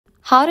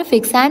How to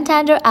fix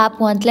Santander app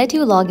won't let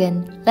you log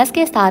in. Let's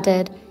get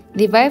started.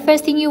 The very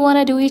first thing you want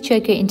to do is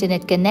check your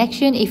internet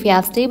connection if you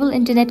have stable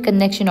internet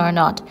connection or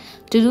not.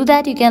 To do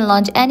that, you can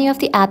launch any of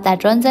the app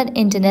that runs on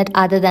internet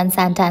other than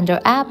Santander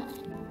app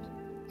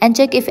and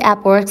check if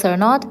app works or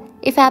not.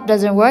 If app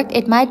doesn't work,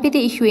 it might be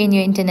the issue in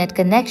your internet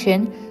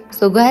connection.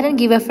 So go ahead and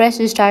give a fresh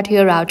restart to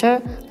your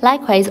router.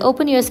 Likewise,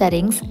 open your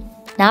settings.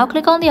 Now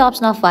click on the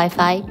option of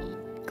Wi-Fi.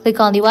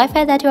 Click on the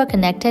Wi-Fi that you are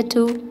connected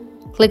to.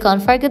 Click on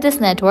Forget this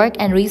network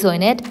and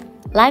rejoin it.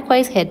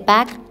 Likewise, hit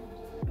back.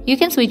 You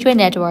can switch your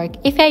network.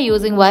 If you are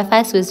using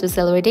Wi-Fi, switch to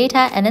cellular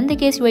data, and in the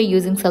case you are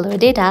using cellular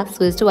data,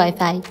 switch to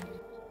Wi-Fi.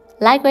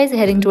 Likewise,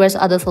 heading towards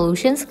other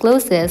solutions,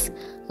 close this.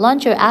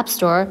 Launch your app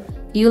store.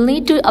 You'll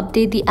need to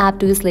update the app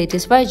to its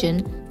latest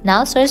version.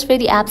 Now search for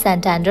the app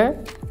Santander.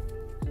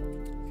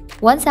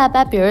 Once app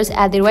appears,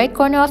 at the right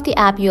corner of the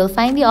app, you'll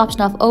find the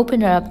option of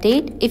Open or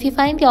Update. If you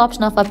find the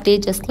option of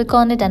Update, just click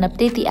on it and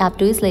update the app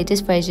to its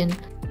latest version.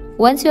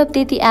 Once you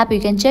update the app, you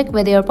can check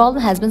whether your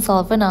problem has been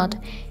solved or not.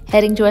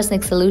 Heading towards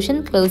next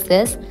solution, close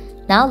this.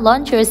 Now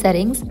launch your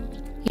settings.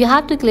 You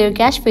have to clear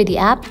cache for the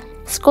app.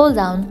 Scroll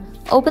down,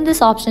 open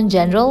this option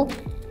General.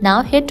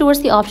 Now head towards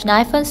the option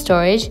iPhone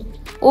Storage.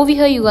 Over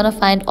here, you're gonna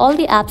find all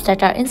the apps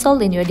that are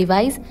installed in your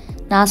device.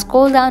 Now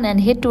scroll down and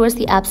head towards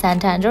the app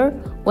Santander.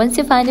 Once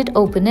you find it,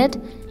 open it.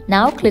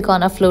 Now click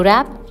on Offload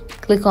app.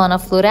 Click on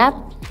Offload app.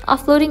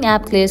 Offloading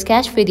app clears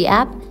cache for the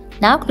app.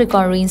 Now click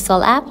on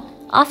Reinstall app.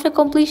 After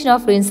completion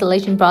of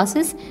reinstallation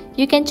process,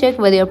 you can check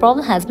whether your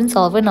problem has been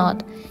solved or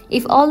not.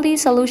 If all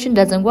these solution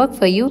doesn't work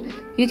for you,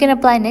 you can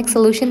apply next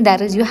solution,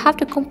 that is you have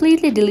to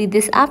completely delete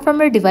this app from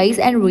your device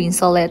and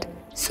reinstall it.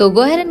 So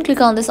go ahead and click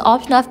on this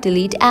option of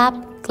Delete app.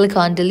 Click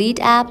on Delete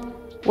app.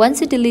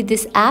 Once you delete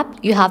this app,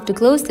 you have to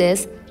close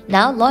this.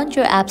 Now launch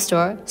your app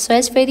store.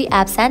 Search for the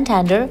app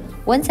Santander.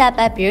 Once app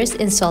appears,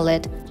 install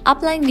it.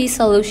 Applying these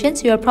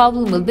solutions, your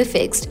problem will be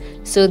fixed.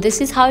 So this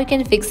is how you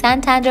can fix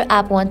Santander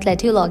app won't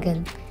let you log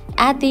in.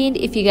 At the end,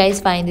 if you guys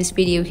find this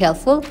video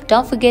helpful,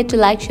 don't forget to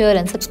like, share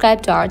and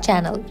subscribe to our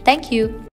channel. Thank you.